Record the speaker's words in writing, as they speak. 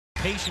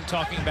patient,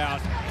 talking about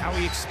how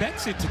he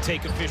expects it to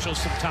take officials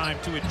some time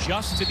to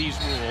adjust to these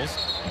rules.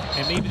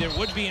 And maybe there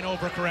would be an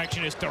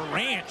overcorrection as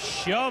Durant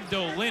shoved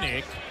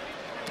Olynyk.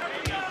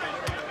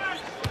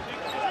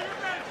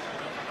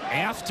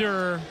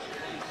 After,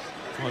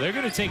 well, they're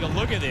going to take a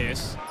look at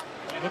this.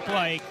 It looked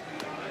like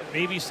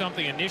maybe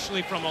something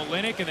initially from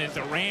Olynyk, and then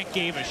Durant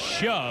gave a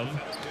shove.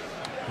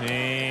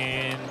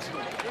 And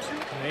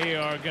they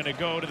are going to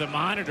go to the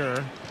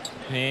monitor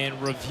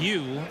and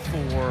review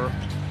for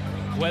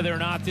whether or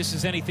not this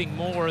is anything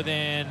more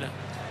than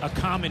a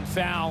common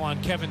foul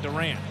on Kevin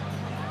Durant.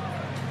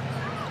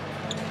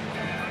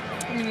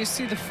 I mean, you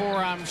see the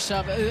forearm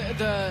shove.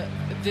 The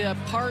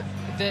part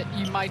that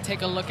you might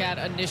take a look at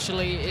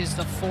initially is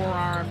the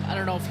forearm. I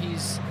don't know if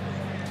he's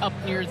up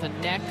near the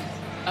neck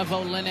of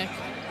Olynyk.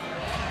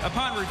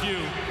 Upon review,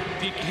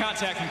 the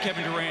contact from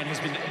Kevin Durant has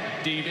been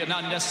deemed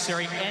not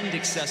necessary and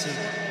excessive.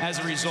 As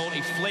a result,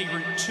 a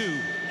flagrant 2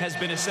 has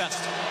been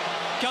assessed.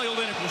 Kelly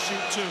Olynyk will shoot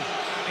 2,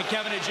 and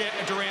Kevin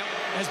Durant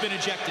has been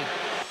ejected.